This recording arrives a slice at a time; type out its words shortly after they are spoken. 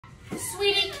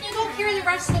Sweetie, can you go carry the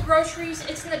rest of the groceries?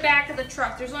 It's in the back of the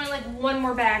truck. There's only like one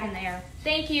more bag in there.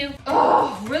 Thank you.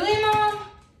 Oh, really, Mom?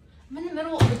 I'm in the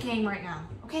middle of the game right now.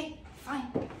 Okay, fine.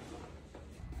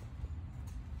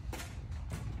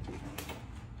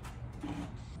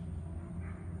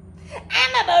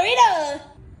 I'm a burrito.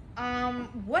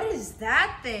 What is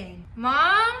that thing?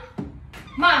 Mom?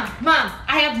 Mom,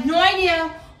 I have no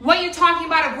idea what you're talking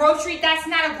about, a grocery. That's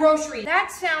not a grocery.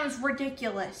 That sounds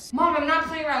ridiculous. Mom, I'm not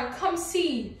playing around. Come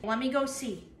see. Let me go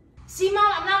see. See,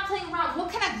 Mom, I'm not playing around.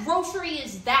 What kind of grocery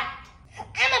is that?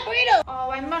 I'm a burrito.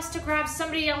 Oh, I must have grabbed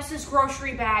somebody else's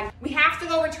grocery bag. We have to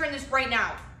go return this right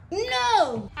now.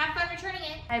 No. Have fun returning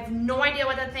it. I have no idea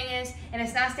what that thing is, and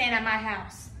it's not staying at my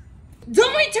house.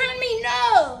 Don't return me,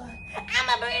 no. I'm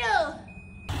a burrito.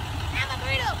 I'm a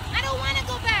burrito. I don't want to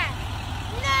go back.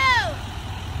 No.